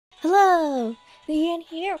Hello! Leanne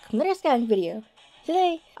here with another scanning video.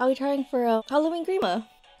 Today, I'll be trying for Halloween Grima.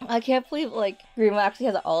 I can't believe, Grima actually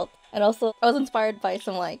has an alt. And also, I was inspired by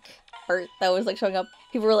some, art that was, showing up.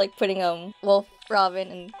 People were, putting, Wolf,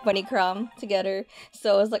 Robin, and Bunny Crom together.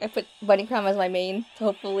 So, it was I put Bunny Crom as my main to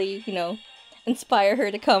hopefully, inspire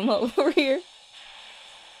her to come over here.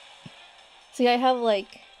 See, I have, what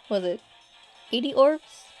was it? 80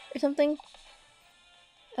 orbs? Or something?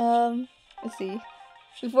 Let's see.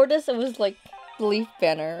 Before this, it was the leaf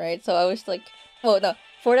banner, right? So I was oh no,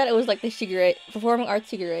 before that it was the Shigure, performing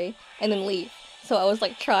arts Shigure, and then leaf. So I was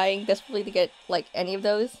trying desperately to get any of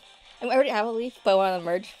those. I mean, I already have a leaf, but I wanted to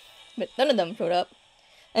merge, but none of them showed up.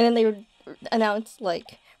 And then they announced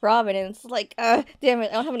Robin, and it's damn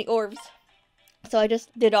it, I don't have any orbs. So I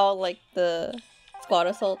just did all the squad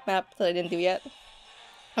assault map that I didn't do yet.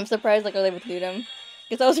 I'm surprised I was able to do them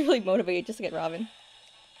because I was really motivated just to get Robin.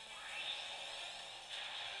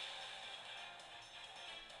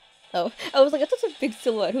 Oh, I was that's such a big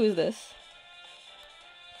silhouette. Who is this?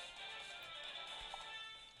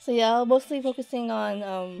 So yeah, I'll mostly focusing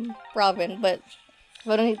on Robin, but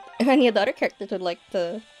if any of the other characters would like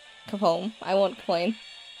to come home, I won't complain.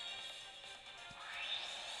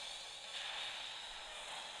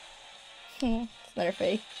 It's another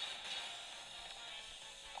Fae.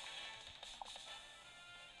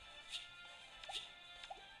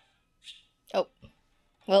 Oh,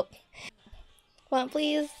 well, come on,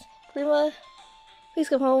 please. Grima, please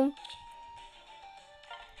come home.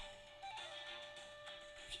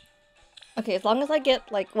 Okay, as long as I get,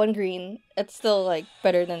 one green, it's still,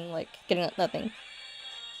 better than, getting nothing.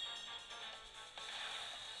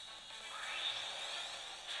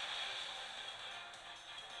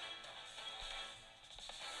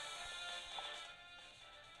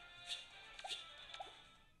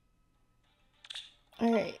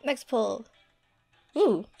 Alright, next pull.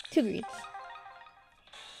 Ooh, 2 greens.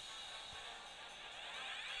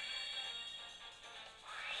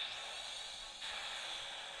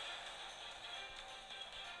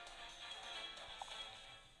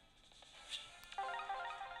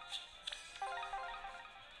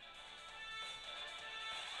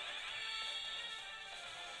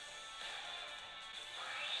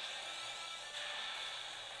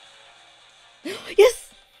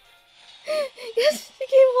 Yes! Yes! She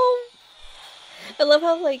came home! I love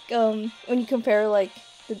how, when you compare,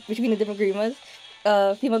 between the different Grimas,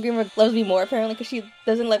 female Grima loves me more, apparently, because she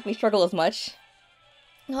doesn't let me struggle as much.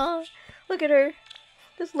 Aw, look at her.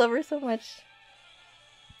 Just love her so much.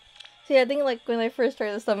 So yeah, I think, when I first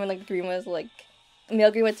started to summon, the Grimas,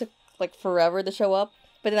 male Grima took, forever to show up,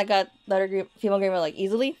 but then I got the other female Grima,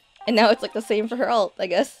 easily, and now it's, the same for her alt, I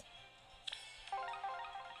guess.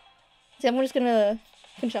 See, I'm just gonna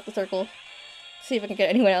finish off the circle. See if I can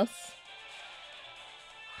get anyone else.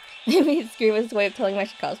 Maybe it's Grima's way of telling me I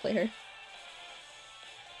should cosplay her.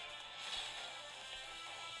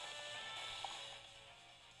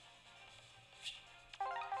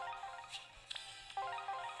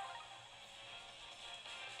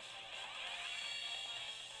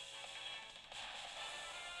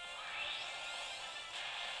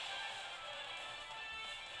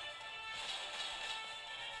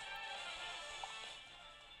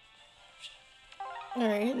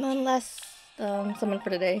 Alright, one last summon for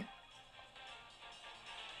today.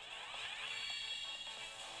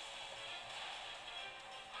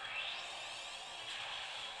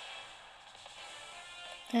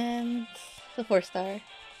 And the 4-star.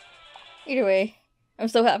 Either way, I'm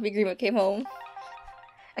so happy Grima came home.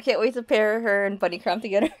 I can't wait to pair her and Bunny Crom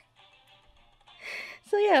together.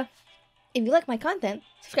 So yeah, if you like my content,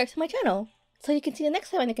 subscribe to my channel so you can see the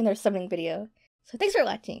next time I make another summoning video. So thanks for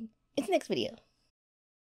watching. It's the next video.